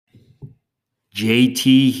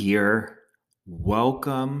JT here.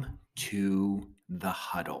 Welcome to the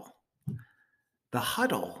huddle. The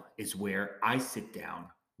huddle is where I sit down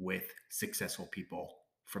with successful people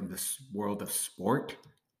from the world of sport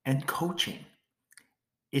and coaching.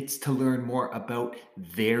 It's to learn more about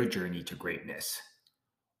their journey to greatness.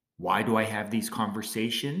 Why do I have these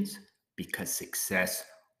conversations? Because success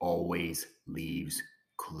always leaves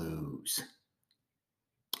clues.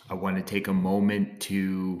 I want to take a moment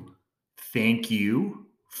to thank you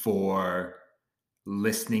for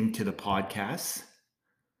listening to the podcast.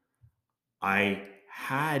 I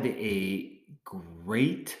had a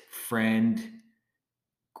great friend,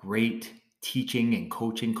 great teaching and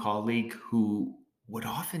coaching colleague who would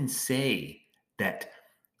often say that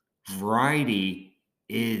variety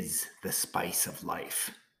is the spice of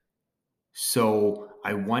life. So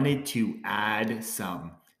I wanted to add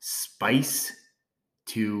some spice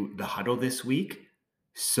to the huddle this week.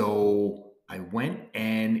 So I went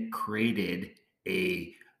and created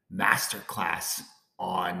a masterclass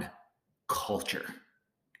on culture.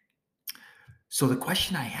 So the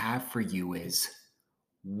question I have for you is,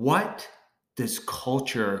 what does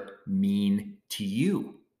culture mean to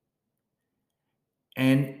you?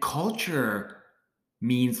 And culture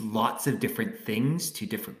means lots of different things to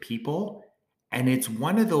different people. And it's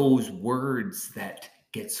one of those words that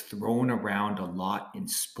gets thrown around a lot in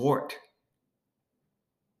sport.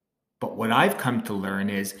 But what I've come to learn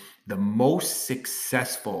is the most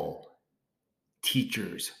successful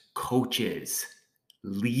teachers, coaches,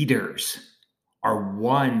 leaders are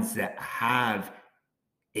ones that have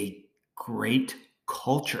a great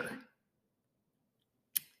culture.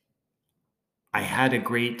 I had a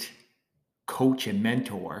great coach and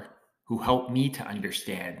mentor who helped me to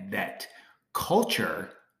understand that culture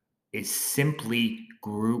is simply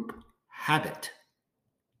group habit.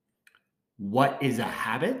 What is a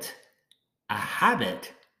habit? A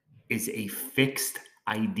habit is a fixed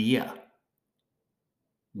idea.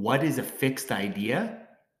 What is a fixed idea?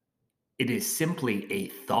 It is simply a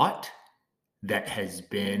thought that has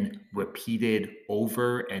been repeated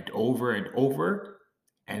over and over and over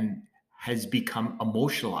and has become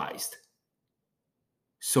emotionalized.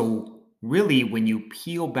 So, really, when you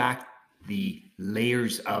peel back the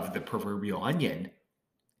layers of the proverbial onion,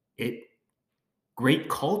 great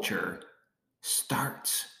culture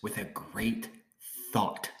starts with a great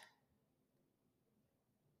thought.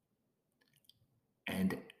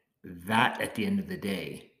 And that, at the end of the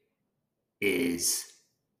day, is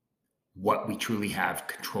what we truly have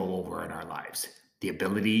control over in our lives. The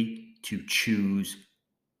ability to choose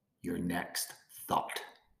your next thought.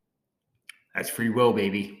 That's free will,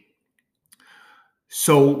 baby.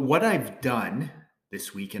 So what I've done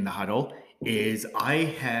this week in the huddle is I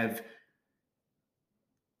have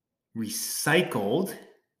recycled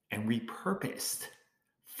and repurposed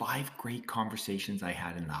 5 great conversations I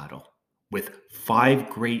had in the huddle with 5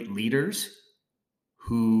 great leaders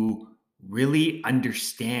who really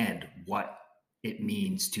understand what it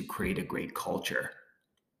means to create a great culture.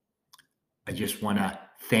 I just want to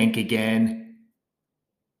thank again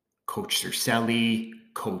Coach Cercelli,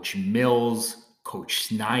 Coach Mills, Coach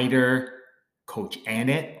Snyder, Coach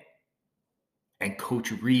Annett, and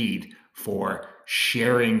Coach Reed for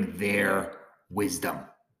sharing their wisdom,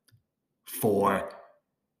 for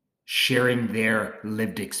sharing their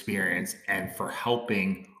lived experience, and for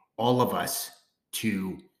helping all of us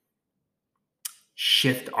to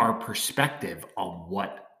shift our perspective on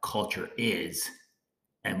what culture is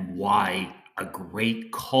and why a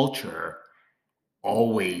great culture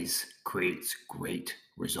always creates great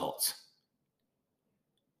results.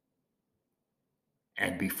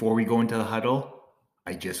 And before we go into the huddle,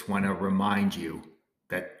 I just want to remind you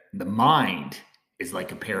that the mind is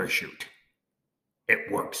like a parachute.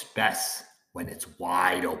 It works best when it's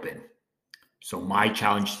wide open. So my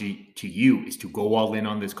challenge to you is to go all in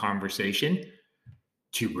on this conversation,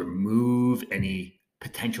 to remove any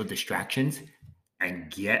potential distractions and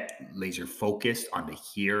get laser focused on the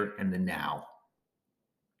here and the now.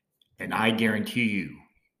 And I guarantee you,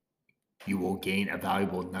 you will gain a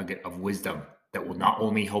valuable nugget of wisdom that will not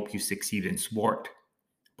only help you succeed in sport,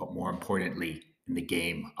 but more importantly, in the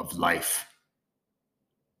game of life.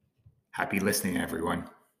 Happy listening, everyone.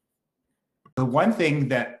 The one thing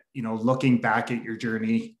that, looking back at your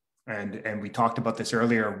journey, and we talked about this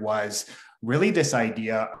earlier, was really this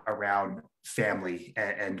idea around family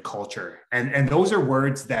and culture. And those are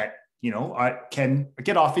words that, can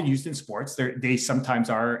get often used in sports. They sometimes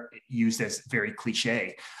are used as very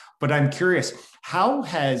cliche. But I'm curious, how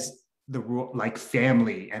has the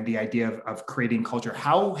family and the idea of creating culture,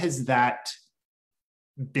 how has that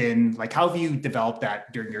been like? How have you developed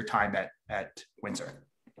that during your time at Windsor?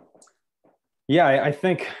 Yeah, I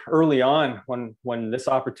think early on when this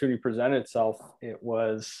opportunity presented itself, it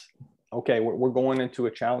was, okay, we're going into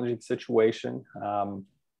a challenging situation.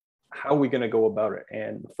 How are we going to go about it?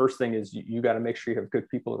 And the first thing is you got to make sure you have good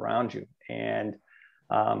people around you. And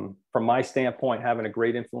from my standpoint, having a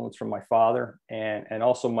great influence from my father and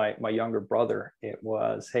also my younger brother, it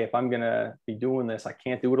was, hey, if I'm going to be doing this, I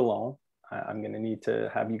can't do it alone. I'm going to need to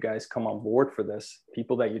have you guys come on board for this,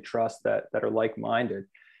 people that you trust that are like-minded.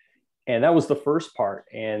 And that was the first part.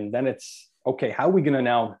 And then it's, okay, how are we going to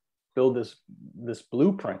now build this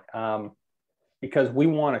blueprint? Because we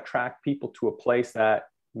want to attract people to a place that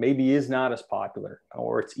maybe is not as popular,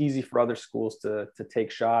 or it's easy for other schools to take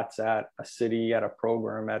shots at a city, at a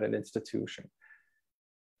program, at an institution.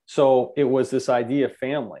 So it was this idea of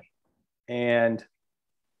family. And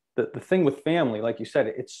the thing with family, like you said,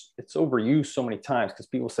 it's overused so many times because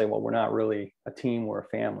people say, well, we're not really a team, we're a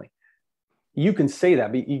family. You can say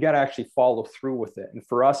that, but you got to actually follow through with it. And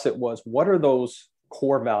for us, it was, what are those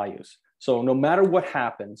core values? So no matter what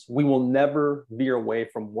happens, we will never veer away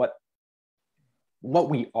from what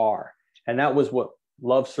we are. And that was what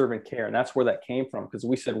love, serve, and care. And that's where that came from, because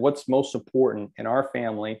we said, what's most important in our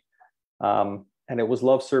family? And it was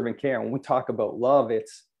love, serve, and care. And when we talk about love,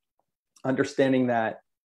 it's understanding that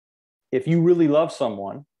if you really love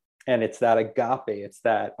someone, and it's that agape, it's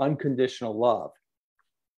that unconditional love,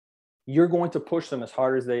 you're going to push them as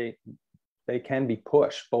hard as they can be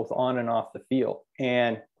pushed, both on and off the field.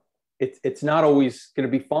 And it's not always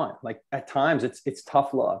going to be fun. Like at times it's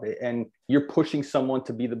tough love, and you're pushing someone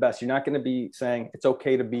to be the best. You're not going to be saying it's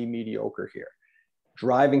okay to be mediocre here,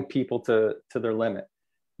 driving people to their limit.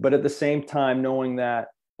 But at the same time, knowing that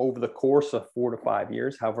over the course of 4 to 5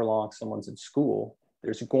 years, however long someone's in school,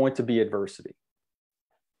 there's going to be adversity.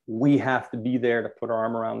 We have to be there to put our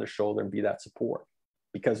arm around their shoulder and be that support,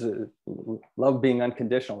 because love being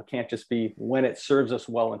unconditional, it can't just be when it serves us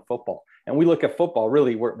well in football. And we look at football,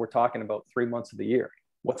 really, we're talking about 3 months of the year.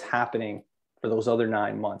 What's happening for those other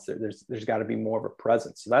 9 months? There's got to be more of a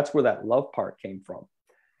presence. So that's where that love part came from.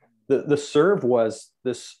 The serve was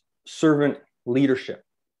this servant leadership,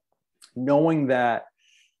 knowing that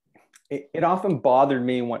it often bothered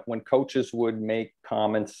me when coaches would make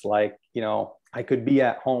comments like, I could be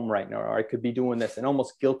at home right now, or I could be doing this, and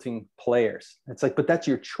almost guilting players. It's like, but that's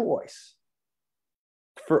your choice.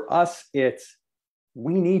 For us,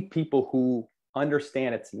 we need people who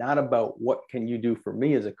understand it's not about what can you do for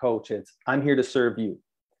me as a coach. It's, I'm here to serve you.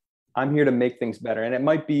 I'm here to make things better. And it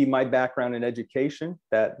might be my background in education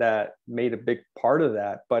that made a big part of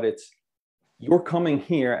that, but it's, you're coming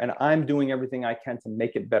here and I'm doing everything I can to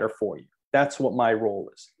make it better for you. That's what my role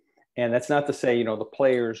is. And that's not to say, the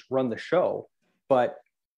players run the show, but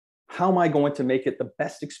how am I going to make it the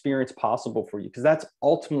best experience possible for you? Because that's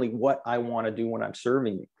ultimately what I want to do when I'm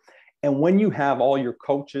serving you. And when you have all your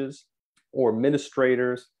coaches or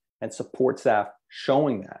administrators and support staff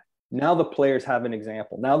showing that, now the players have an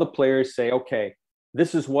example. Now the players say, okay,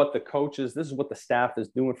 this is what the staff is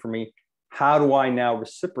doing for me. How do I now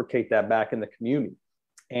reciprocate that back in the community?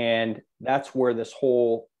 And that's where this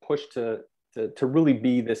whole push to really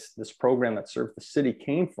be this program that serves the city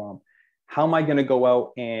came from. How am I going to go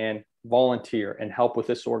out and volunteer and help with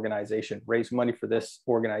this organization, raise money for this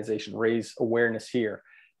organization, raise awareness here?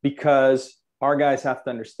 Because our guys have to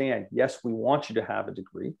understand, yes, we want you to have a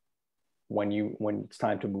degree when it's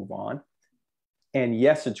time to move on. And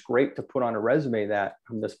yes, it's great to put on a resume that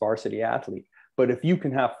I'm this varsity athlete. But if you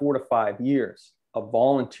can have 4 to 5 years of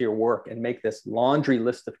volunteer work and make this laundry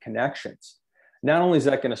list of connections, not only is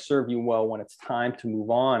that going to serve you well when it's time to move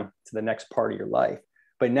on to the next part of your life,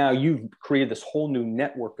 but now you've created this whole new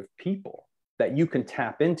network of people that you can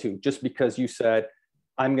tap into just because you said,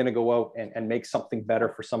 I'm going to go out and make something better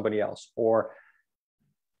for somebody else, or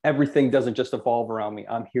everything doesn't just evolve around me.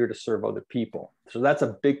 I'm here to serve other people. So that's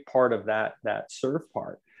a big part of that serve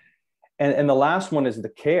part. And the last one is the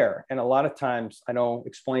care. And a lot of times I don't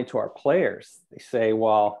explain to our players, they say,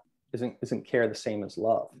 well, isn't care the same as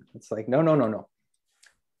love? It's like, no.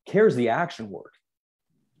 Care is the action word.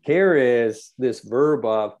 Care is this verb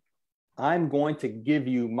of, I'm going to give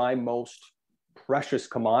you my most precious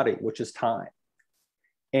commodity, which is time.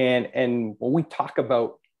 And when we talk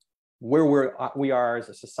about where we are as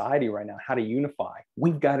a society right now, how to unify,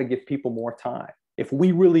 we've got to give people more time. If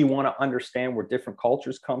we really want to understand where different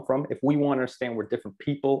cultures come from, if we want to understand where different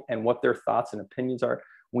people and what their thoughts and opinions are,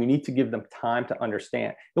 we need to give them time to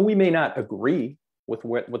understand. And we may not agree with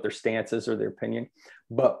what their stance is or their opinion,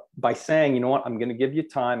 but by saying, you know what, I'm going to give you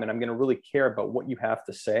time and I'm going to really care about what you have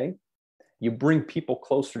to say, you bring people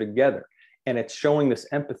closer together. And it's showing this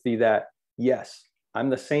empathy that, yes, I'm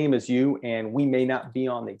the same as you, and we may not be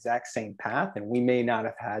on the exact same path, and we may not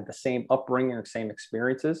have had the same upbringing or same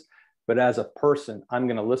experiences, but as a person, I'm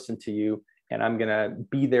going to listen to you, and I'm going to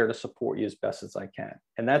be there to support you as best as I can.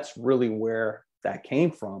 And that's really where that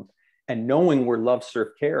came from. And knowing where Love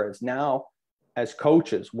Serve Care is now, as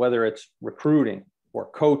coaches, whether it's recruiting or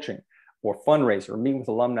coaching or fundraiser or meeting with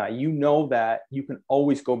alumni, you know that you can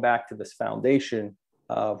always go back to this foundation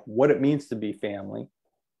of what it means to be family.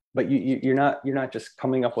 But you're not just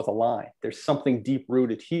coming up with a line. There's something deep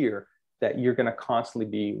rooted here that you're going to constantly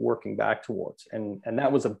be working back towards. And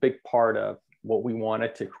that was a big part of what we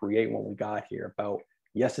wanted to create when we got here about,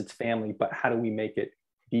 yes, it's family, but how do we make it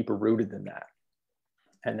deeper rooted than that?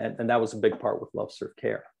 And that was a big part with Love Serve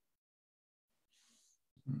Care.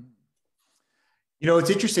 You know,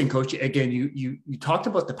 it's interesting, Coach. Again, you talked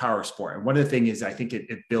about the power of sport, and one of the things is I think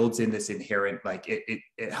it builds in this inherent, like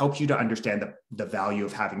it helps you to understand the value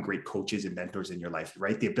of having great coaches and mentors in your life,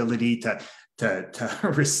 right? The ability to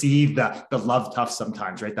receive the love tough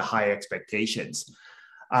sometimes, right? The high expectations.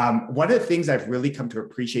 One of the things I've really come to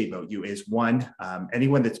appreciate about you is one,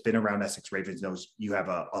 anyone that's been around Essex Ravens knows you have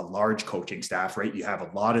a large coaching staff, right? You have a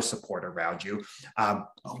lot of support around you.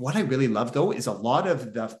 What I really love though, is a lot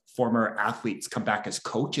of the former athletes come back as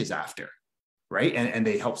coaches after, right? And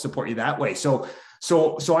they help support you that way. So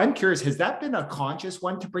I'm curious, has that been a conscious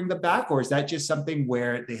one to bring them back, or is that just something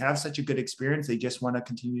where they have such a good experience, they just want to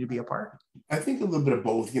continue to be a part? I think a little bit of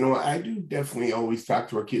both. You know, I do definitely always talk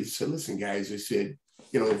to our kids. Say, listen, guys, I said,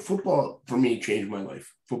 you know, football for me changed my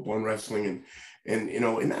life, football and wrestling. And, you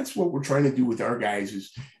know, and that's what we're trying to do with our guys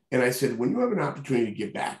is, and I said, when you have an opportunity to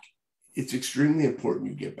give back, it's extremely important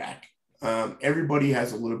you give back. Everybody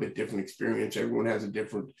has a little bit different experience. Everyone has a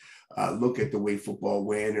different look at the way football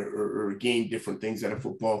went or gain different things out of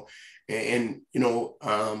football. And you know,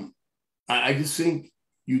 I just think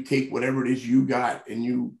you take whatever it is you got and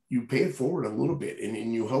you pay it forward a little bit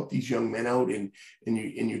and you help these young men out and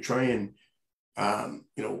you try and,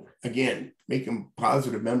 you know, again, make them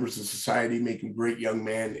positive members of society, make them great young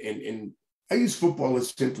men. And I use football as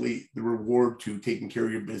simply the reward to taking care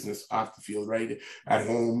of your business off the field, right? At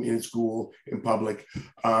home, in school, in public.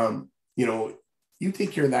 You know, you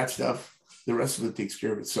take care of that stuff, the rest of it takes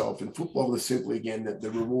care of itself. And football is simply, again,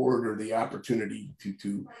 the reward or the opportunity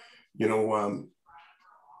to you know,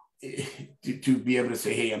 to be able to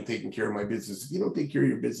say, hey, I'm taking care of my business. If you don't take care of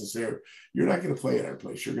your business there, you're not going to play at our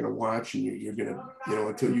place. You're going to watch and you're going to, you know,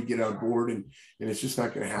 until you get on board and it's just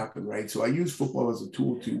not going to happen. Right. So I use football as a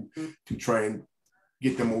tool to try and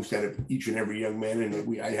get the most out of each and every young man.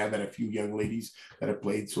 And I have had a few young ladies that have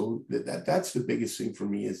played. So that's the biggest thing for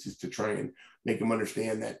me is just to try and make them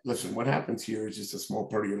understand that, listen, what happens here is just a small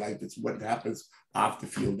part of your life. It's what happens off the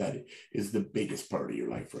field that is the biggest part of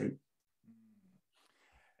your life. Right.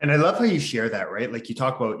 And I love how you share that, right? Like you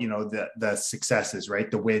talk about, you know, the successes, right?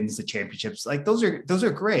 The wins, the championships, like those are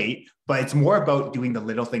great, but it's more about doing the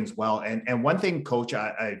little things well. And one thing, Coach,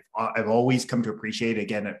 I've always come to appreciate,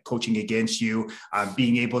 again, coaching against you,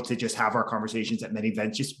 being able to just have our conversations at many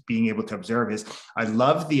events, just being able to observe is I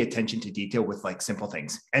love the attention to detail with like simple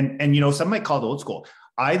things. And you know, some might call it old school.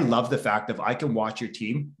 I love the fact of I can watch your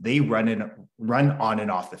team. They run on and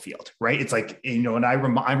off the field, right? It's like, you know, and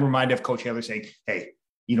I'm reminded of Coach Taylor saying, hey,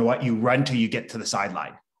 you know what, you run till you get to the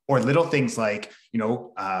sideline, or little things like, you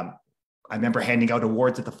know, I remember handing out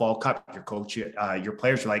awards at the Fall Cup. Your coach, your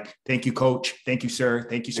players are like, thank you, coach. Thank you, sir.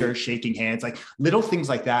 Thank you, sir. Shaking hands, like little things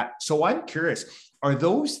like that. So I'm curious, are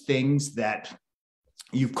those things that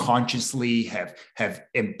you've consciously have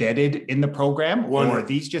embedded in the program, or are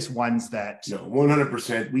these just ones that? No,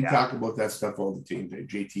 100%. We talk about that stuff all the time,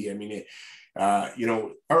 JT. I mean, you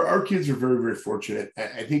know, our kids are very, very fortunate.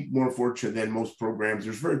 I think more fortunate than most programs.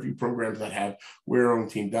 There's very few programs that have our own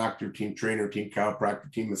team doctor, team trainer, team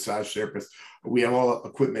chiropractor, team massage therapist. We have all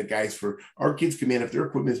equipment guys for our kids come in. If their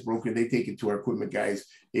equipment is broken, they take it to our equipment guys.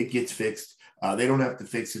 It gets fixed. They don't have to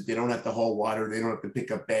fix it. They don't have to haul water. They don't have to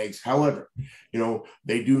pick up bags. However, you know,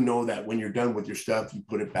 they do know that when you're done with your stuff, you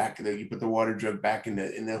put it back. You put the water jug back in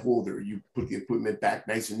the holder. You put the equipment back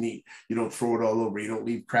nice and neat. You don't throw it all over. You don't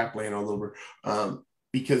leave crap laying all over.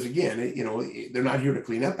 Because again, you know, they're not here to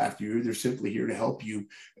clean up after you. They're simply here to help you.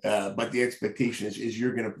 But the expectation is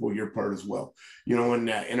you're going to pull your part as well. You know,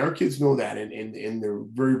 and our kids know that, and they're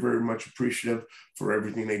very, very much appreciative for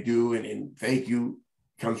everything they do. And thank you.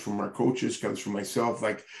 Comes from our coaches, comes from myself.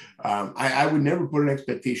 Like I would never put an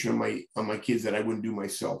expectation on my kids that I wouldn't do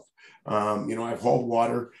myself. You know, I've hauled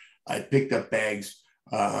water, I picked up bags,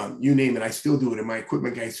 you name it, I still do it. And my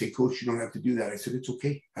equipment guys say, Coach, you don't have to do that. I said, it's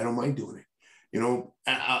okay. I don't mind doing it.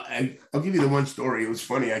 I'll give you the one story. It was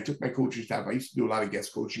funny. I took my coaching staff. I used to do a lot of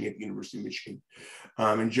guest coaching at the University of Michigan.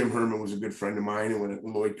 And Jim Herman was a good friend of mine. And when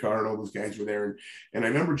Lloyd Carr and all those guys were there. And I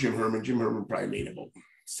remember Jim Herman probably made about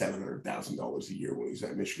 $700,000 a year when he was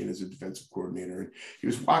at Michigan as a defensive coordinator. And he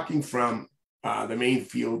was walking from the main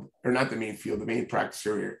field, or not the main field, the main practice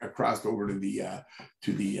area, across over to the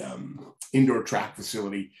indoor track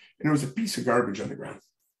facility. And there was a piece of garbage on the ground.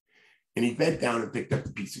 And he bent down and picked up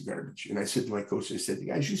the piece of garbage. And I said to my coach, I said,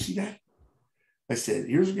 guys, you see that? I said,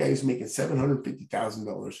 here's a guy who's making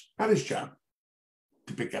 $750,000, not his job,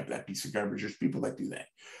 to pick up that piece of garbage. There's people that do that.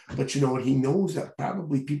 But you know what? He knows that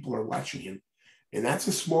probably people are watching him. And that's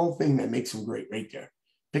a small thing that makes him great right there.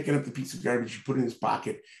 Picking up the piece of garbage, he put it in his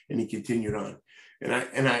pocket, and he continued on. And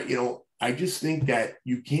I just think that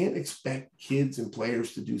you can't expect kids and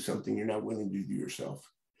players to do something you're not willing to do yourself.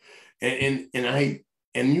 And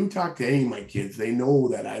you talk to any of my kids, they know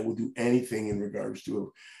that I will do anything in regards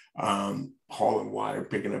to hauling water,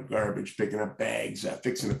 picking up garbage, picking up bags,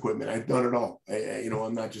 fixing equipment. I've done it all.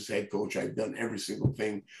 I'm not just head coach. I've done every single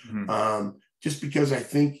thing. Just because I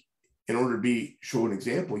think in order to show an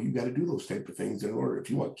example, you got to do those type of things. If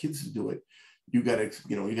you want kids to do it, you got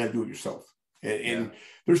to do it yourself. And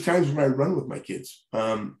there's times when I run with my kids,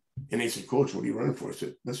 and they say, Coach, what are you running for? I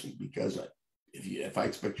said, listen, because if I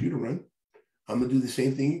expect you to run, I'm going to do the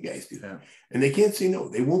same thing you guys do. Yeah. And they can't say no.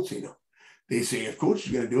 They won't say no. They say, if Coach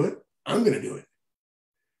is going to do it, I'm going to do it.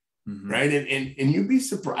 Right. And you'd be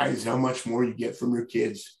surprised how much more you get from your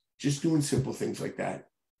kids just doing simple things like that.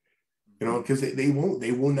 Because they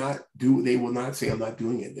will not say, I'm not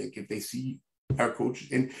doing it. If they see our coaches,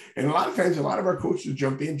 and a lot of times, a lot of our coaches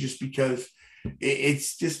jump in just because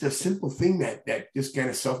it's just a simple thing that just kind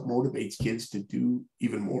of self-motivates kids to do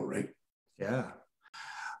even more. Right. Yeah.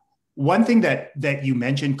 One thing that you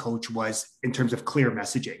mentioned, Coach, was in terms of clear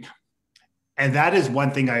messaging. And that is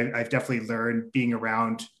one thing I've definitely learned being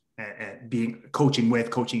around being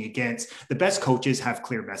coaching against. The best coaches have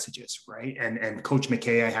clear messages, right? And Coach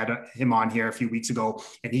McKay, I had him on here a few weeks ago,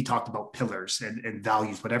 and he talked about pillars and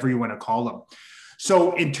values, whatever you want to call them.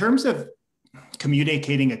 So in terms of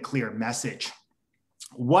communicating a clear message,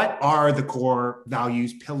 what are the core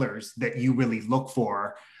values pillars that you really look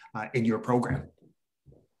for in your program?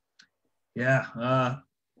 Yeah.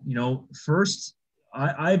 First,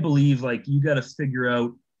 I believe like you got to figure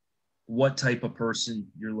out what type of person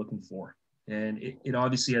you're looking for. And it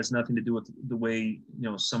obviously has nothing to do with the way,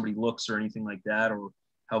 somebody looks or anything like that, or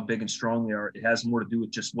how big and strong they are. It has more to do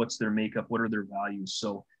with just what's their makeup, what are their values.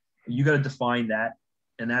 So you got to define that.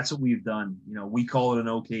 And that's what we've done. We call it an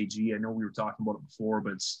OKG. I know we were talking about it before,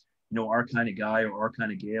 but it's, our kind of guy or our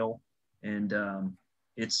kind of gal. And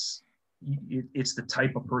it's the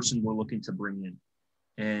type of person we're looking to bring in.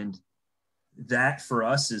 And that for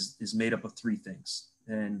us is made up of three things.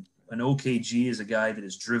 And an OKG is a guy that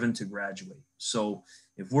is driven to graduate. So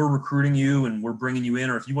if we're recruiting you and we're bringing you in,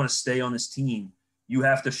 or if you want to stay on this team, you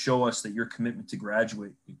have to show us that your commitment to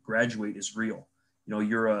graduate is real.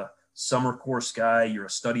 You're a summer course guy, you're a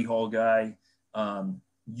study hall guy.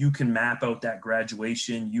 You can map out that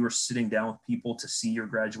graduation. You are sitting down with people to see your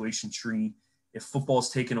graduation tree. If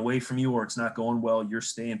football's taken away from you or it's not going well, you're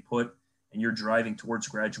staying put and you're driving towards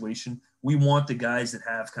graduation. We want the guys that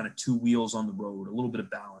have kind of two wheels on the road, a little bit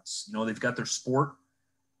of balance. They've got their sport,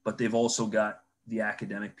 but they've also got the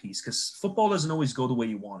academic piece, because football doesn't always go the way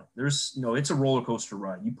you want it. There's, it's a roller coaster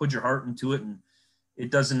ride. You put your heart into it and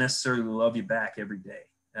it doesn't necessarily love you back every day.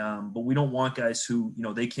 But we don't want guys who,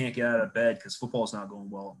 they can't get out of bed because football's not going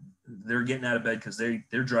well. They're getting out of bed because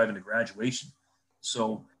they're driving to graduation.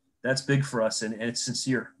 So that's big for us. And it's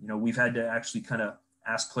sincere. We've had to actually kind of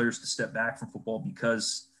ask players to step back from football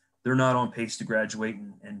because they're not on pace to graduate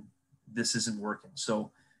and this isn't working.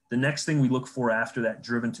 So the next thing we look for after that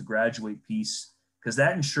driven to graduate piece, because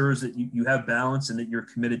that ensures that you have balance and that you're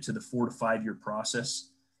committed to the 4 to 5 year process.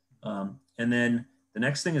 And then the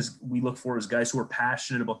next thing is we look for is guys who are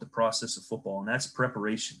passionate about the process of football, and that's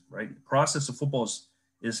preparation, right? The process of football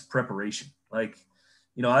is preparation. Like,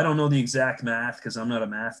 I don't know the exact math because I'm not a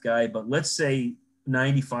math guy, but let's say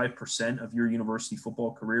 95% of your university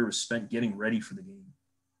football career is spent getting ready for the game.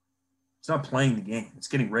 It's not playing the game. It's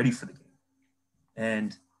getting ready for the game.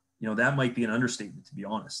 And, that might be an understatement, to be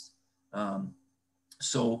honest.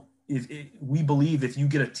 So we believe if you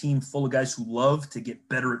get a team full of guys who love to get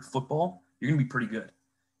better at football, you're going to be pretty good.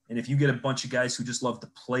 And if you get a bunch of guys who just love to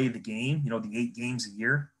play the game, the 8 games a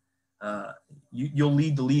year, you'll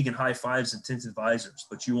lead the league in high fives and tinted visors,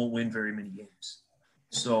 but you won't win very many games.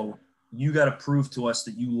 So you got to prove to us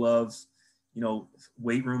that you love,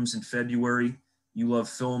 weight rooms in February. You love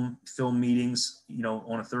film meetings,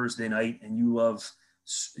 on a Thursday night, and you love,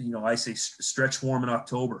 I say stretch warm in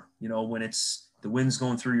October, when the wind's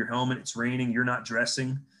going through your helmet, it's raining, you're not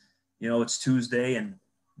dressing, it's Tuesday, and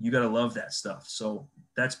you got to love that stuff. So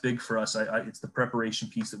that's big for us. It's the preparation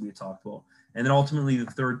piece that we had talked about. And then ultimately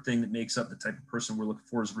the third thing that makes up the type of person we're looking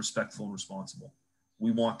for is respectful and responsible.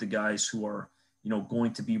 We want the guys who are,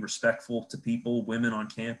 going to be respectful to people, women on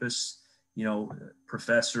campus,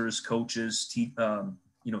 professors, coaches,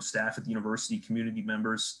 staff at the university, community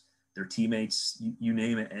members, their teammates, you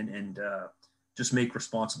name it, and just make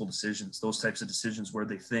responsible decisions. Those types of decisions where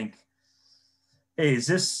they think, hey, is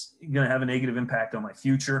this going to have a negative impact on my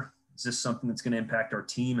future? Is this something that's going to impact our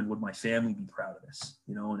team? And would my family be proud of this?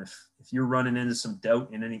 And if you're running into some doubt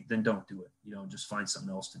in any, then don't do it. Just find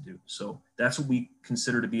something else to do. So that's what we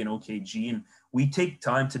consider to be an OKG. And we take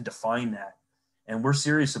time to define that. And we're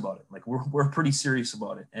serious about it. Like we're pretty serious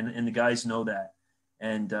about it. And the guys know that.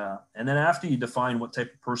 And then after you define what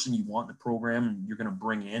type of person you want in the program and you're going to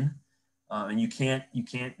bring in, and you can't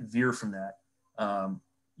veer from that.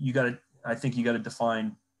 I think you got to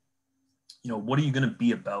define, what are you going to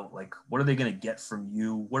be about? Like, what are they going to get from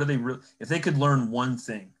you? What are they if they could learn one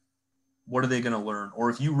thing, what are they going to learn? Or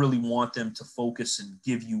if you really want them to focus and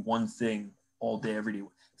give you one thing all day, every day,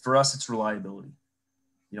 for us, it's reliability.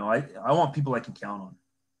 I want people I can count on.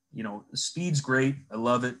 The speed's great. I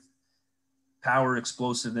love it. Power,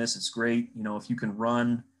 explosiveness, it's great. If you can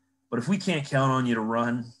run, but if we can't count on you to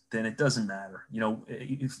run, then it doesn't matter.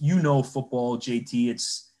 If football, JT,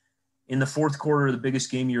 it's in the fourth quarter of the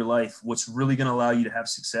biggest game of your life. What's really going to allow you to have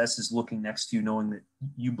success is looking next to you, knowing that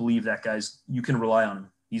you believe that you can rely on him.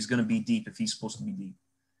 He's going to be deep if he's supposed to be deep.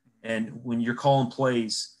 And when you're calling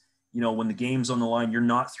plays, when the game's on the line, you're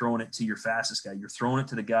not throwing it to your fastest guy. You're throwing it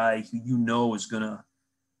to the guy who is going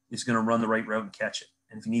to run the right route and catch it.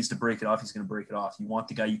 And if he needs to break it off, he's going to break it off. You want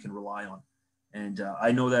the guy you can rely on. And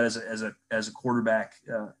I know that as a quarterback,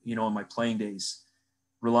 in my playing days,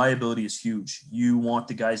 reliability is huge. You want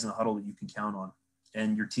the guys in the huddle that you can count on,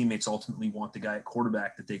 and your teammates ultimately want the guy at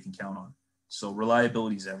quarterback that they can count on. So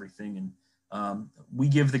reliability is everything. And we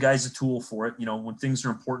give the guys a tool for it. When things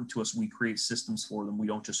are important to us, we create systems for them. We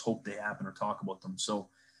don't just hope they happen or talk about them. So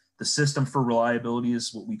the system for reliability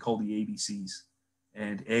is what we call the ABCs.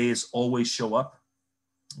 And A is always show up.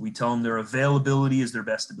 We tell them their availability is their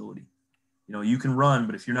best ability. You can run,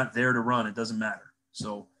 but if you're not there to run, it doesn't matter.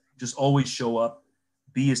 So just always show up.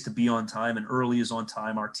 B is to be on time, and early is on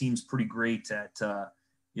time. Our team's pretty great at,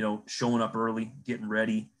 showing up early, getting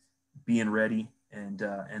ready, being ready. And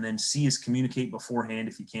then C is communicate beforehand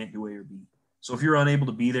if you can't do A or B. So if you're unable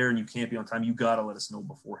to be there and you can't be on time, you got to let us know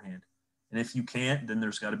beforehand. And if you can't, then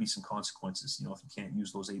there's got to be some consequences, if you can't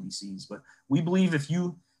use those ABCs. But we believe if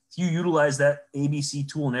you utilize that ABC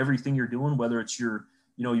tool in everything you're doing, whether it's your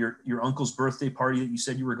uncle's birthday party that you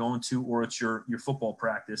said you were going to, or it's your football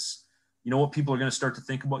practice, what people are going to start to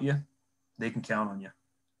think about you? They can count on you.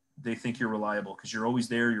 They think you're reliable because you're always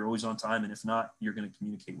there, you're always on time. And if not, you're going to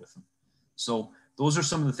communicate with them. So those are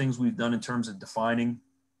some of the things we've done in terms of defining,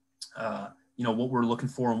 what we're looking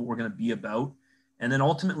for and what we're going to be about. And then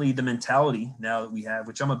ultimately the mentality now that we have,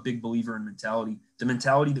 which I'm a big believer in mentality, the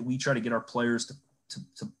mentality that we try to get our players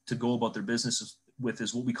to go about their business with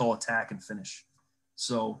is what we call attack and finish.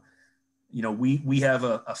 So, we have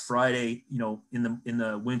a Friday, in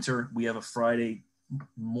the winter, we have a Friday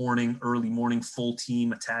morning, early morning, full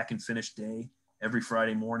team attack and finish day every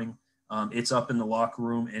Friday morning. It's up in the locker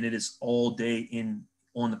room and it is all day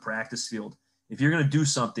on the practice field. If you're going to do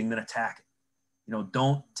something, then attack it.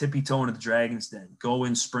 Don't tippy toe into the Dragon's Den. Go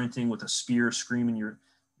in sprinting with a spear, screaming your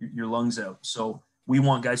lungs out. So we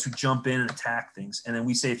want guys who jump in and attack things. And then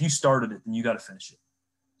we say, if you started it, then you got to finish it.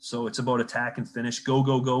 So it's about attack and finish, go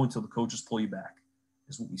until the coaches pull you back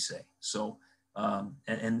is what we say. So,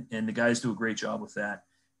 and the guys do a great job with that.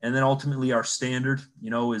 And then ultimately our standard,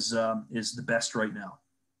 is the best right now.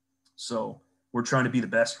 So we're trying to be the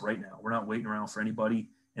best right now. We're not waiting around for anybody.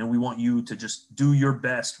 And we want you to just do your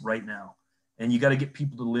best right now. And you got to get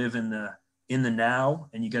people to live in the now,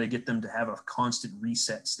 and you got to get them to have a constant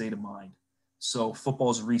reset state of mind. So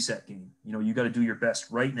football is a reset game. You got to do your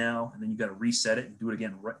best right now, and then you got to reset it and do it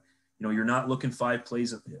again. Right. You're not looking 5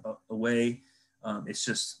 plays away. It's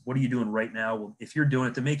just, what are you doing right now? Well, if you're doing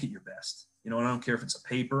it, to make it your best. And I don't care if it's a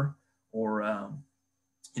paper or,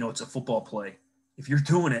 it's a football play. If you're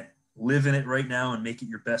doing it, live in it right now and make it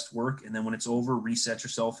your best work. And then when it's over, reset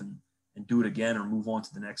yourself and do it again or move on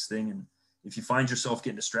to the next thing. And if you find yourself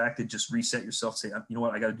getting distracted, just reset yourself. Say, you know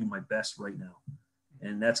what, I got to do my best right now.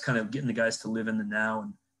 And that's kind of getting the guys to live in the now.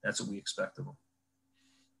 And that's what we expect of them.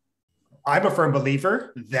 I'm a firm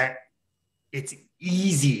believer that it's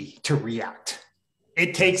easy to react.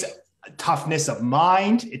 It takes toughness of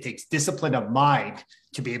mind. It takes discipline of mind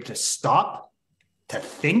to be able to stop, to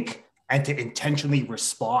think, and to intentionally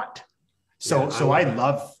respond. So I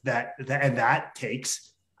love that. And that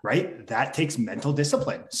takes, right? That takes mental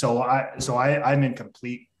discipline. So I'm in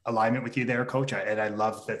complete alignment with you there, Coach. And I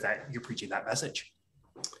love that you're preaching that message.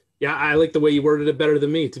 Yeah, I like the way you worded it better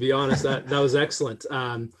than me, to be honest. That was excellent.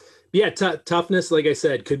 Toughness, like I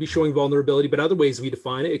said, could be showing vulnerability, but other ways we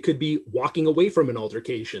define it, it could be walking away from an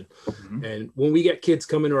altercation. Mm-hmm. And when we get kids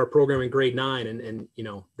come into our program in grade 9 and you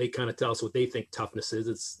know, they kind of tell us what they think toughness is,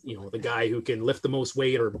 it's, you know, the guy who can lift the most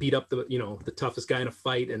weight or beat up the, you know, the toughest guy in a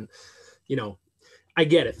fight. And, you know, I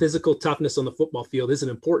get it. Physical toughness on the football field is an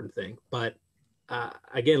important thing, but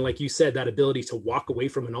again, like you said, that ability to walk away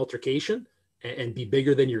from an altercation and be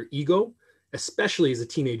bigger than your ego, especially as a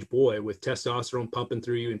teenage boy with testosterone pumping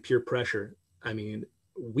through you and peer pressure. I mean,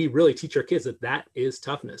 we really teach our kids that is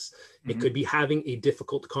toughness. Mm-hmm. It could be having a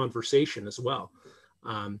difficult conversation as well.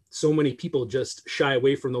 So many people just shy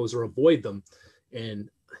away from those or avoid them. And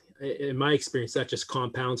in my experience, that just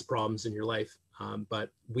compounds problems in your life. But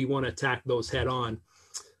we want to attack those head on.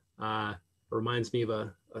 Reminds me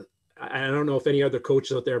of I don't know if any other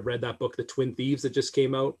coaches out there have read that book, The Twin Thieves, that just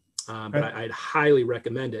came out, but I'd highly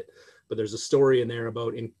recommend it. But there's a story in there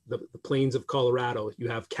about in the plains of Colorado, you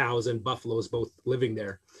have cows and buffaloes both living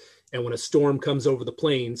there. And when a storm comes over the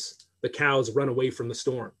plains, the cows run away from the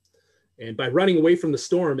storm. And by running away from the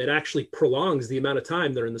storm, it actually prolongs the amount of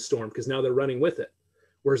time they're in the storm because now they're running with it.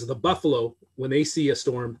 Whereas the buffalo, when they see a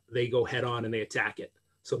storm, they go head on and they attack it.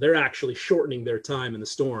 So they're actually shortening their time in the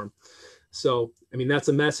storm. So, I mean, that's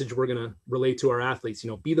a message we're going to relate to our athletes. You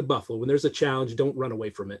know, be the buffalo. When there's a challenge, don't run away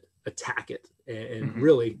from it. Attack it. And mm-hmm.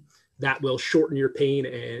 really, that will shorten your pain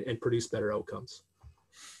and produce better outcomes.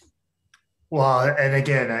 Well, and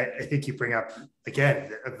again, I think you bring up,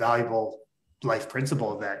 again, a valuable life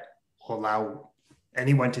principle that will allow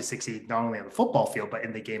anyone to succeed, not only on the football field, but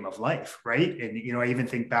in the game of life, right? And, you know, I even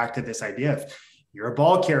think back to this idea of you're a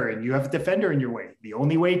ball carrier and you have a defender in your way. The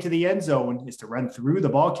only way to the end zone is to run through the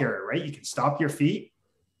ball carrier, right? You can stop your feet.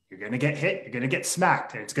 You're going to get hit. You're going to get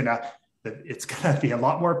smacked. And it's going to be a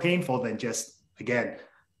lot more painful than just, again,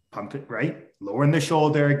 pump it, right? Lowering the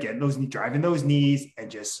shoulder, getting driving those knees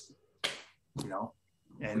and just, you know,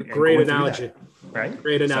 and great analogy, that, right?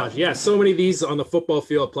 Great analogy. Yeah. So many of these on the football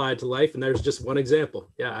field applied to life. And there's just one example.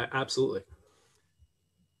 Yeah, absolutely.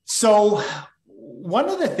 So one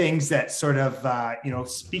of the things that sort of, you know,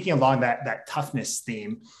 speaking along that toughness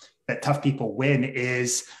theme, that tough people win,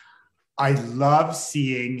 is I love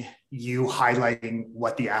seeing you highlighting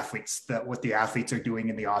what the athletes are doing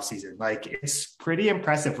in the off season. Like, it's pretty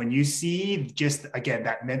impressive when you see just, again,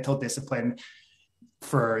 that mental discipline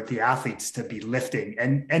for the athletes to be lifting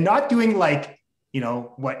and not doing like, you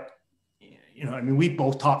know, what, you know, I mean, we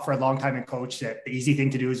both taught for a long time and coach that the easy thing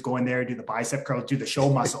to do is go in there, do the bicep curls, do the show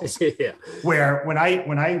muscles. Yeah. Where when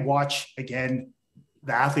I watch, again,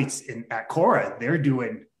 the athletes at Cora, they're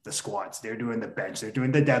doing the squats, they're doing the bench, they're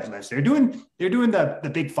doing the deadlifts, they're doing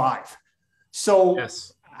the big five. So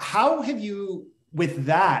yes. How have you, with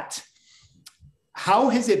that, how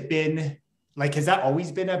has it been? Like, has that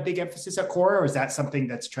always been a big emphasis at Cora, or is that something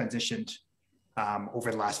that's transitioned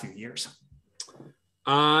over the last few years?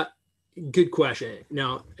 Good question.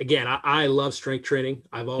 Now, again, I love strength training.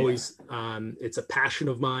 I've always, it's a passion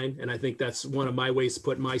of mine. And I think that's one of my ways to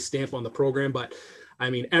put my stamp on the program. But I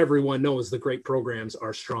mean, everyone knows the great programs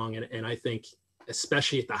are strong. And I think,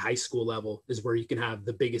 especially at the high school level, is where you can have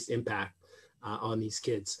the biggest impact on these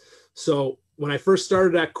kids. So when I first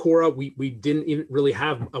started at Cora, we didn't even really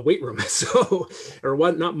have a weight room.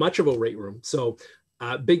 Not much of a weight room. So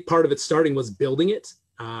a big part of it starting was building it.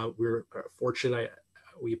 We were fortunate.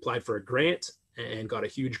 We applied for a grant and got a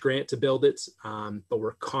huge grant to build it. But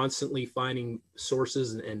we're constantly finding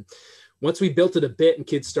sources. And once we built it a bit and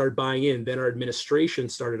kids started buying in, then our administration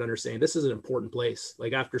started understanding this is an important place.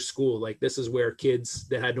 Like, after school, like, this is where kids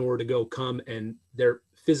that had nowhere to go come, and they're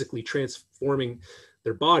physically transforming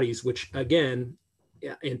their bodies, which again,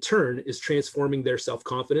 in turn, is transforming their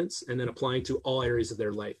self-confidence and then applying to all areas of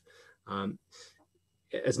their life.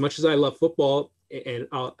 As much as I love football, and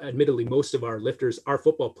admittedly, most of our lifters are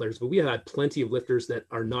football players, but we have had plenty of lifters that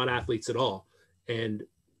are not athletes at all. And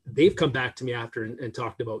they've come back to me after and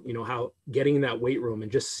talked about, you know, how getting in that weight room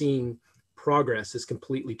and just seeing progress has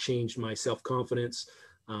completely changed my self-confidence,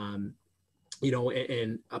 you know,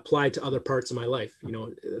 and applied to other parts of my life, you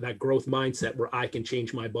know, that growth mindset where I can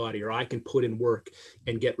change my body or I can put in work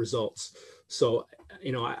and get results. So,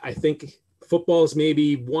 you know, I think football's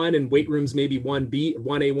maybe one and weight rooms maybe 1B,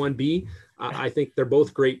 1A, 1B. I think they're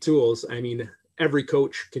both great tools. I mean, every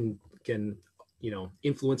coach can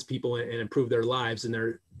influence people and improve their lives in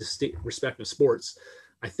their distinct respective sports.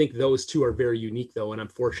 I think those two are very unique though, and I'm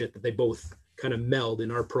fortunate that they both kind of meld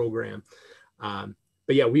in our program.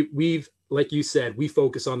 But yeah, we've like you said, we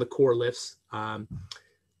focus on the core lifts.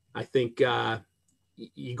 I think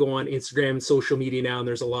you go on Instagram and social media now, and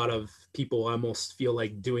there's a lot of people almost feel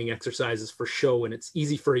like doing exercises for show, and it's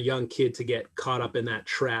easy for a young kid to get caught up in that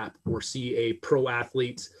trap or see a pro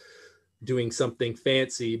athlete doing something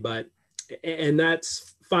fancy, and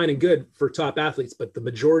that's fine and good for top athletes, but the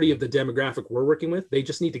majority of the demographic we're working with, they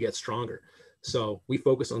just need to get stronger. So we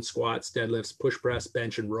focus on squats, deadlifts, push press,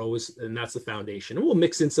 bench, and rows, and that's the foundation. And we'll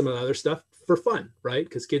mix in some of the other stuff for fun, right?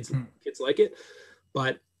 Because kids like it,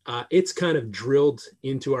 but it's kind of drilled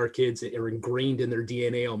into our kids or ingrained in their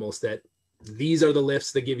DNA almost that these are the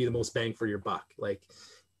lifts that give you the most bang for your buck. Like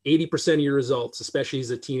 80% of your results, especially as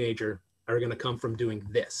a teenager, are going to come from doing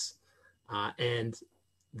this. And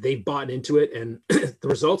they've bought into it, and the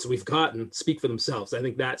results we've gotten speak for themselves. I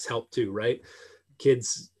think that's helped too, right?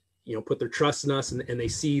 Kids, put their trust in us, and they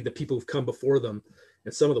see the people who've come before them,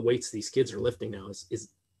 and some of the weights these kids are lifting now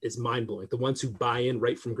is mind-blowing. The ones who buy in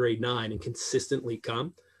right from grade 9 and consistently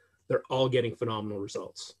come, they're all getting phenomenal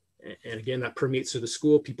results. And again, that permeates through the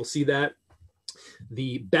school. People see that.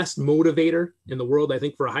 The best motivator in the world, I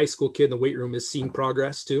think, for a high school kid in the weight room is seeing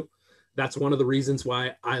progress too. That's one of the reasons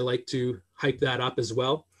why I like to hype that up as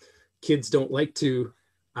well. Kids don't like to,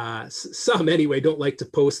 some anyway, don't like to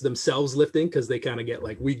post themselves lifting because they kind of get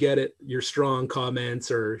like, we get it, you're strong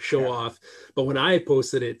comments or show off. But when I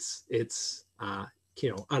post it, it's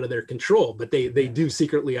out of their control, but they do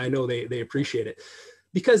secretly, I know they appreciate it.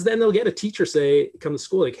 Because then they'll get a teacher come to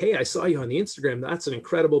school like, hey, I saw you on the Instagram. That's an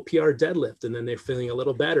incredible PR deadlift. And then they're feeling a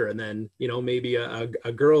little better. And then, maybe a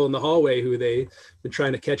girl in the hallway who they've been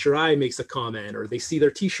trying to catch her eye makes a comment, or they see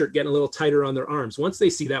their t-shirt getting a little tighter on their arms. Once they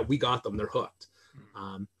see that, we got them, they're hooked.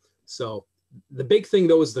 So the big thing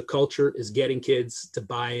though, is the culture is getting kids to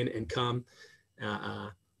buy in and come.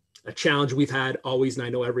 A challenge we've had always, and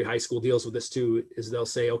I know every high school deals with this too, is they'll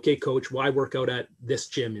say, okay, coach, why work out at this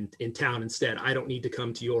gym in town instead? I don't need to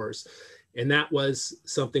come to yours. And that was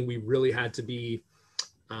something we really had to be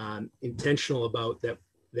intentional about, that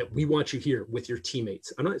we want you here with your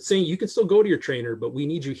teammates. I'm not saying you can still go to your trainer, but we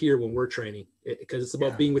need you here when we're training, because it's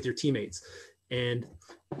about being with your teammates. And,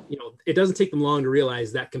 it doesn't take them long to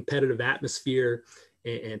realize that competitive atmosphere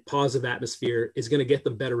and positive atmosphere is going to get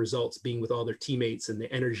them better results being with all their teammates and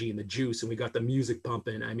the energy and the juice. And we got the music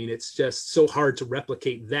pumping. I mean, it's just so hard to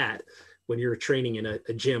replicate that when you're training in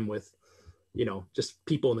a gym with, just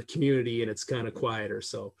people in the community, and it's kind of quieter.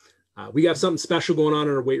 So we got something special going on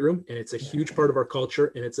in our weight room, and it's a huge part of our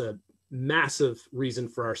culture, and it's a massive reason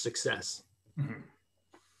for our success. Mm-hmm.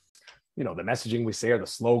 The messaging we say, or the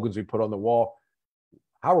slogans we put on the wall,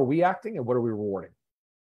 how are we acting and what are we rewarding?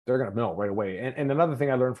 They're going to know right away. And another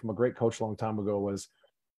thing I learned from a great coach a long time ago was,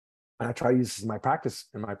 and I try to use this in my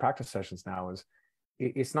practice sessions now, is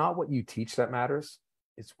it's not what you teach that matters.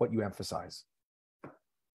 It's what you emphasize.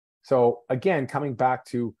 So again, coming back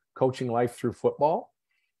to coaching life through football,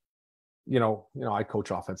 I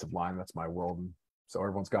coach offensive line. That's my world. And so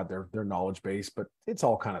everyone's got their knowledge base, but it's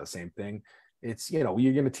all kind of the same thing. It's, you're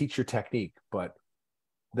going to teach your technique, but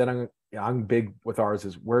then I'm big with ours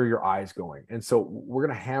is where are your eyes going? And so we're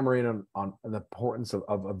going to hammer in on the importance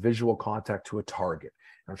of a visual contact to a target.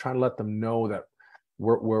 And I'm trying to let them know that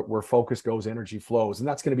where focus goes, energy flows. And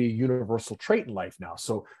that's going to be a universal trait in life now.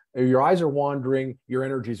 So if your eyes are wandering, your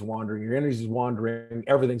energy is wandering,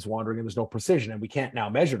 everything's wandering, and there's no precision. And we can't now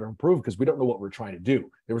measure or improve because we don't know what we're trying to do.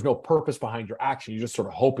 There was no purpose behind your action. You're just sort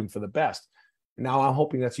of hoping for the best. Now I'm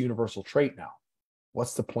hoping that's a universal trait now.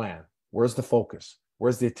 What's the plan? Where's the focus?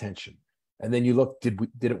 Where's the attention? And then you look, did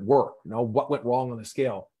it work? What went wrong on the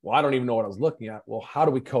scale? Well, I don't even know what I was looking at. Well, how do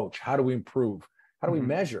we coach? How do we improve? How do we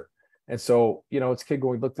measure? And so, it's a kid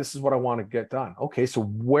going, look, this is what I want to get done. Okay, so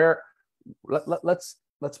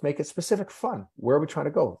let's make it specific, fun. Where are we trying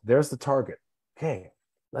to go? There's the target. Okay,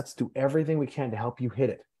 let's do everything we can to help you hit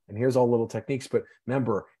it. And here's all little techniques. But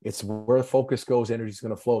remember, it's where the focus goes, energy is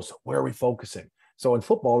going to flow. So where are we focusing? So in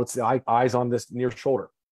football, it's the eyes on this near shoulder.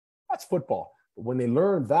 That's football. But when they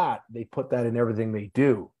learn that, they put that in everything they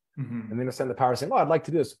do. And then they send the power saying, I'd like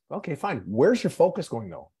to do this. Okay, fine. Where's your focus going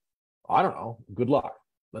though? I don't know. Good luck.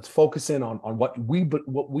 Let's focus in on what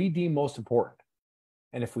we deem most important.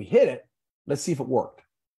 And if we hit it, let's see if it worked.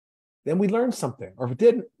 Then we learned something. Or if it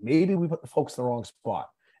didn't, maybe we put the focus in the wrong spot.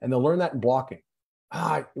 And they'll learn that in blocking.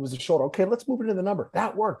 It was a shoulder. Okay, let's move it into the number.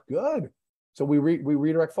 That worked. Good. So we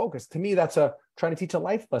redirect focus. To me, that's trying to teach a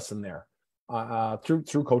life lesson there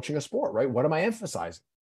through coaching a sport, right? What am I emphasizing?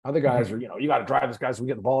 Other guys are, you got to drive this guy so we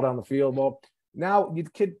get the ball down the field. Well, now you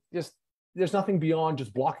kid there's nothing beyond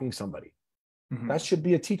just blocking somebody. That should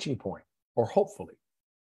be a teaching point, or hopefully.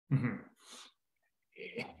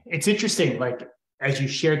 It's interesting, like as you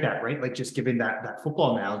shared that, right? Like just giving that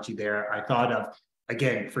football analogy there, I thought of,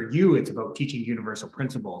 again, for you, it's about teaching universal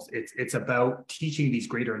principles. It's about teaching these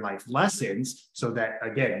greater life lessons so that,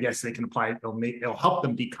 again, yes, they can apply, it'll help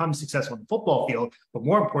them become successful in the football field, but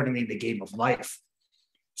more importantly, the game of life.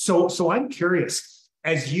 So I'm curious,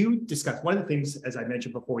 as you discussed, one of the things, as I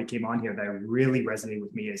mentioned before we came on here, that really resonated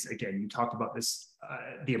with me is, again, you talked about this,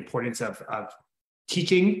 the importance of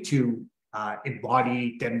teaching to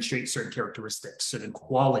embody, demonstrate certain characteristics, certain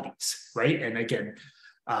qualities, right? And again,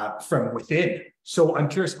 from within. So I'm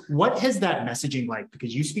curious, what has that messaging like?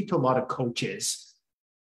 Because you speak to a lot of coaches.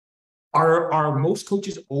 Are most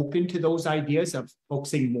coaches open to those ideas of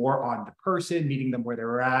focusing more on the person, meeting them where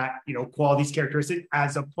they're at, qualities, characteristics,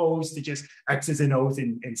 as opposed to just X's and O's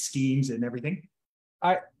and schemes and everything?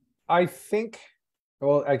 I think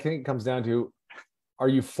it comes down to, are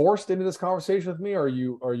you forced into this conversation with me, or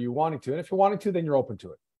are you wanting to? And if you're wanting to, then you're open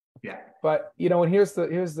to it. Yeah. But and here's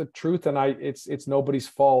the truth, and it's nobody's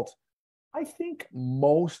fault. I think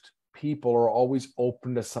most people are always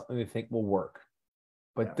open to something they think will work.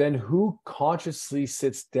 But then who consciously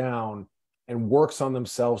sits down and works on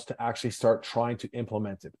themselves to actually start trying to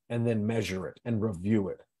implement it and then measure it and review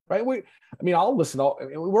it, right? I'll listen.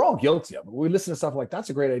 We're all guilty of it. We listen to stuff like, that's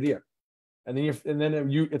a great idea. And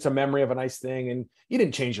then it's a memory of a nice thing, and you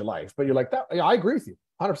didn't change your life, but you're like, I agree with you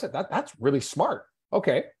 100%. That's really smart.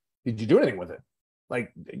 Okay. Did you do anything with it?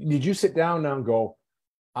 Like, did you sit down now and go,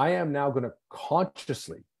 I am now going to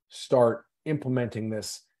consciously start implementing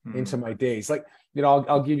this into my days? Like,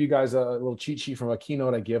 I'll give you guys a little cheat sheet from a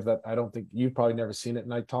keynote I give that I don't think you've probably never seen it.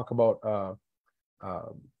 And I talk about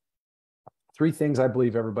 3 things I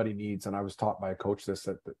believe everybody needs. And I was taught by a coach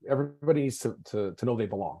that everybody needs to know they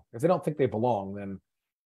belong. If they don't think they belong, then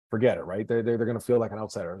forget it, right? They're going to feel like an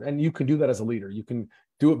outsider. And you can do that as a leader. You can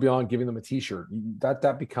do it beyond giving them a t-shirt.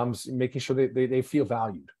 That becomes making sure they feel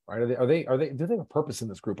valued, right? Do they have a purpose in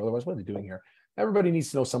this group? Otherwise, what are they doing here? Everybody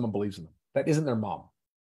needs to know someone believes in them. That isn't their mom.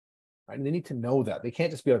 Right? And they need to know that. They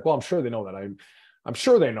can't just be like, well, I'm sure they know that. I'm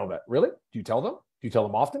sure they know that. Really? Do you tell them? Do you tell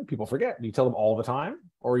them often? People forget. Do you tell them all the time?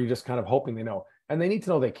 Or are you just kind of hoping they know? And they need to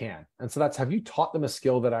know they can. And so have you taught them a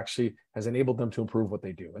skill that actually has enabled them to improve what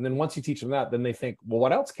they do? And then once you teach them that, then they think, well,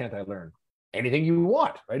 what else can't I learn? Anything you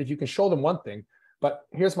want, right? If you can show them one thing. But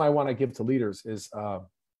here's my one I give to leaders is, kind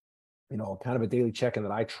of a daily check-in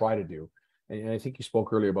that I try to do. And I think you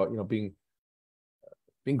spoke earlier about,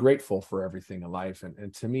 being grateful for everything in life.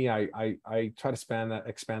 And to me, I try to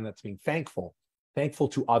expand that to being thankful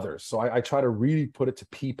to others. So I try to really put it to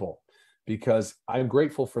people, because I'm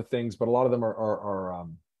grateful for things, but a lot of them are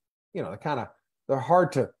they're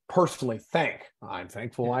hard to personally thank. I'm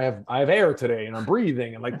thankful I have air today and I'm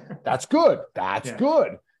breathing, and like, that's good. That's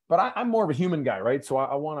good. But I'm more of a human guy, right? So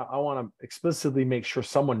I want to explicitly make sure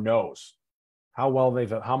someone knows how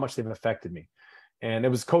much they've affected me. And it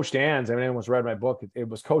was Coach Dan's. I mean, anyone's read my book. It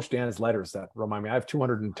was Coach Dan's letters that remind me. I have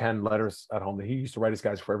 210 letters at home that he used to write his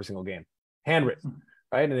guys for every single game, handwritten,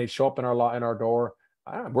 right? And they show up in our door.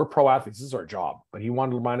 We're pro athletes. This is our job. But he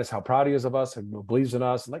wanted to remind us how proud he is of us and believes in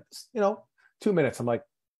us. And like, 2 minutes. I'm like,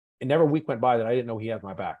 it never a week went by that I didn't know he had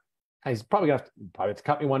my back. And he's probably gonna have to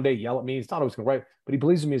cut me one day, yell at me. He's not always gonna write, but he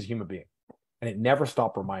believes in me as a human being. And it never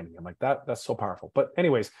stopped reminding me. I'm like, that's so powerful. But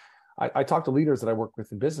anyways, I talk to leaders that I work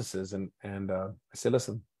with in businesses, and I say,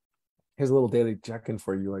 listen, here's a little daily check-in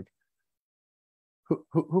for you. Like,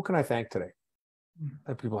 who can I thank today?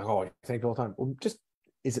 And people are like, oh, I thank you all the time. Well, just,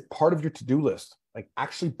 is it part of your to-do list? Like,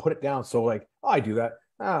 actually put it down. So like, oh, I do that.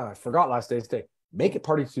 I forgot last day's day. Make it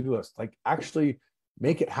part of your to-do list. Like, actually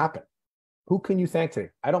make it happen. Who can you thank today?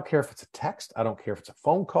 I don't care if it's a text. I don't care if it's a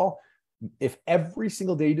phone call. If every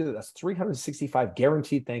single day you do that, that's 365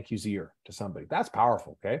 guaranteed thank yous a year to somebody. That's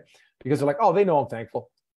powerful, okay? Because they're like, oh, they know I'm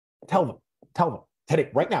thankful. Tell them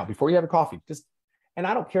today, right now, before you have a coffee. And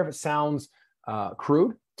I don't care if it sounds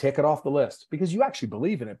crude, take it off the list, because you actually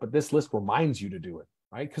believe in it, but this list reminds you to do it,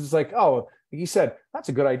 right? Because it's like, oh, he said, that's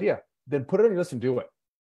a good idea. Then put it on your list and do it.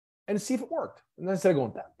 And see if it worked. And then instead of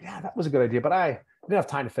going, that was a good idea, but I didn't have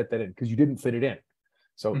time to fit that in, because you didn't fit it in.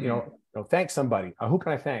 So, thank somebody. Who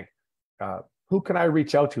can I thank? Who can I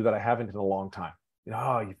reach out to that I haven't in a long time?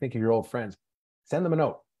 You think of your old friends. Send them a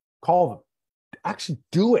note. Call them. Actually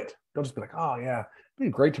do it. Don't just be like, oh, yeah,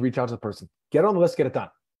 it'd be great to reach out to the person. Get on the list, get it done.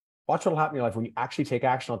 Watch what'll happen in your life when you actually take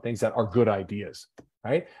action on things that are good ideas.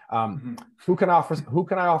 right? Who can I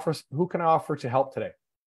offer to help today?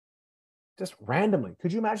 Just randomly.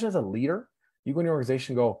 Could you imagine as a leader, you go in your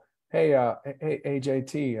organization, go, hey,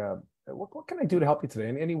 JT, what can I do to help you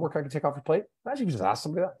today? Any work I can take off your plate? Imagine you just ask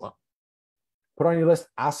somebody that. Well, put on your list,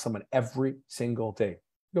 ask someone every single day.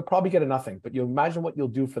 You'll probably get a nothing, but you imagine what you'll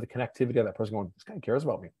do for the connectivity of that person going, this guy cares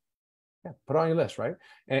about me. Yeah, put it on your list, right?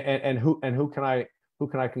 And who can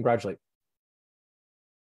I congratulate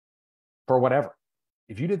for whatever?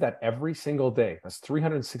 If you did that every single day, that's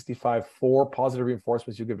 365, 4 positive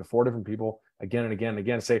reinforcements you give to 4 different people again and again and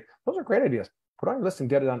again. Say, those are great ideas. Put on your list and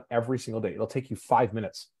get it done every single day. It'll take you 5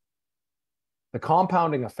 minutes. The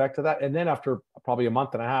compounding effect of that, and then after probably a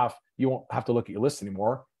month and a half, you won't have to look at your list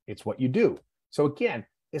anymore. It's what you do. So again,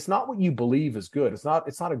 it's not what you believe is good. It's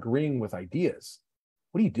not agreeing with ideas.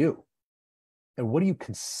 What do you do? And what do you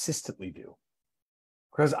consistently do?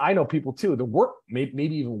 Because I know people too, the work,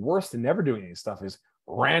 maybe even worse than never doing any stuff, is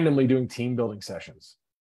randomly doing team building sessions.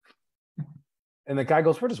 And the guy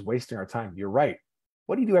goes, we're just wasting our time. You're right.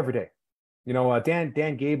 What do you do every day? You know,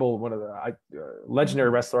 Dan Gable, one of the legendary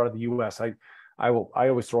wrestler out of the US, I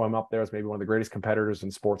always throw him up there as maybe one of the greatest competitors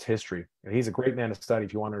in sports history. And he's a great man to study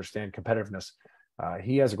if you want to understand competitiveness.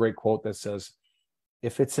 He has a great quote that says,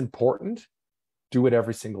 if it's important, do it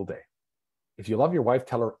every single day. If you love your wife,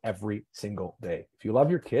 tell her every single day. If you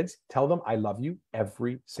love your kids, tell them I love you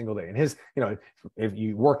every single day. And his, you know, if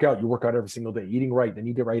you work out every single day. Eating right, then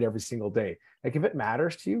eat it right every single day. Like if it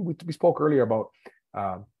matters to you, we spoke earlier about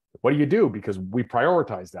what do you do? Because we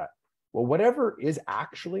prioritize that. Well, whatever is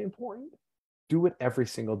actually important, do it every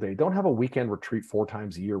single day. Don't have a weekend retreat 4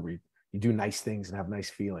 times a year where you do nice things and have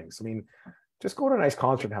nice feelings. I mean, just go to a nice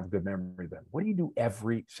concert and have a good memory then. What do you do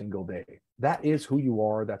every single day? That is who you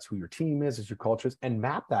are. That's who your team is, your culture is, and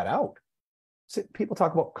map that out. So people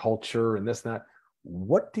talk about culture and this and that.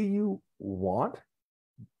 What do you want?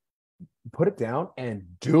 Put it down and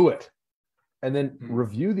do it. And then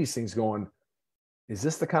review these things going, is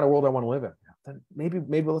this the kind of world I want to live in? Then maybe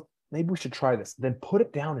we should try this. Then put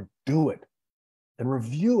it down and do it. And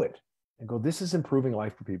review it and go, this is improving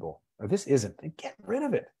life for people. Or this isn't. And get rid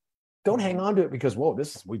of it. Don't hang on to it because, whoa,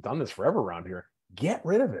 we've done this forever around here. Get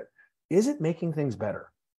rid of it. Is it making things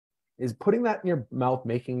better? Is putting that in your mouth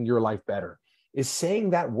making your life better? Is saying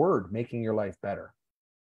that word making your life better?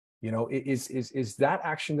 You know, is that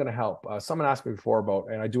action going to help? Someone asked me before about,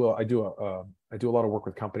 and I do a lot of work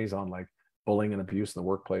with companies on like bullying and abuse in the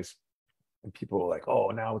workplace. And people are like, oh,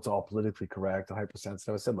 now it's all politically correct,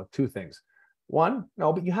 hypersensitive. I said, look, 2 things. 1,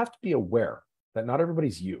 no, but you have to be aware that not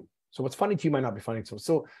everybody's you. So what's funny to you might not be funny to.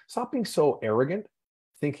 So stop being so arrogant,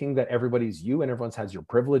 thinking that everybody's you and everyone's has your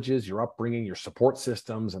privileges, your upbringing, your support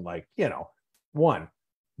systems, and like, you know, 1.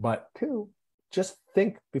 But 2, just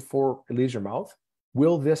think before it leaves your mouth,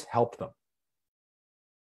 will this help them?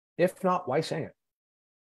 If not, why say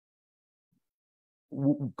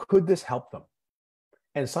it? Could this help them?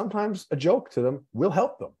 And sometimes a joke to them will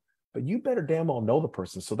help them, but you better damn well know the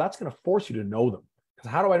person. So that's going to force you to know them. Because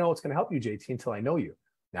how do I know it's going to help you, JT, until I know you?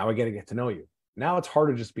 Now I got to get to know you. Now it's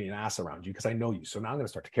harder just being an ass around you because I know you. So now I'm going to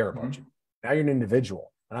start to care about you. Now you're an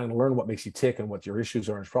individual and I'm going to learn what makes you tick and what your issues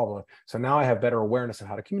are and problems. So now I have better awareness of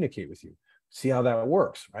how to communicate with you. See how that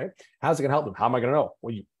works, right? How's it going to help them? How am I going to know?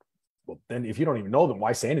 Well, then if you don't even know them,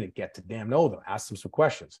 why say anything? Get to damn know them. Ask them some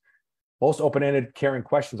questions. Most open-ended, caring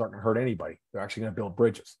questions aren't going to hurt anybody. They're actually going to build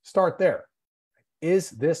bridges. Start there.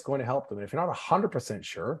 Is this going to help them? And if you're not 100%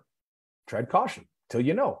 sure, tread caution till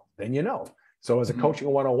you know. Then you know. So as a coaching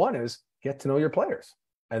 101 is get to know your players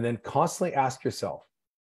and then constantly ask yourself,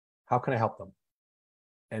 how can I help them?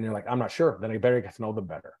 And you're like, I'm not sure. Then I better get to know them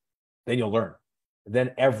better. Then you'll learn.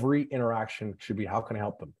 Then every interaction should be, how can I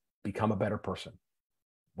help them become a better person?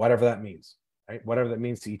 Whatever that means, right? Whatever that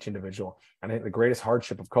means to each individual. And I think the greatest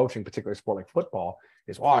hardship of coaching, particularly a sport like football,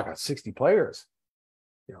 is, oh, I got 60 players.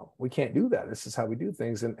 You know, we can't do that. This is how we do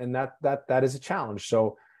things. And that is a challenge.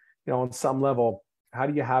 So, you know, on some level, how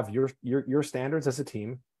do you have your standards as a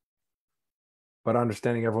team, but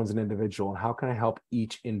understanding everyone's an individual, and how can I help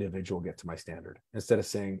each individual get to my standard instead of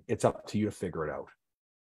saying it's up to you to figure it out?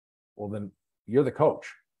 Well, then you're the coach.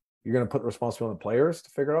 You're going to put the responsibility on the players to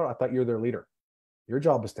figure it out. I thought you're their leader. Your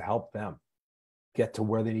job is to help them get to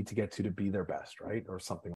where they need to get to be their best, right? Or something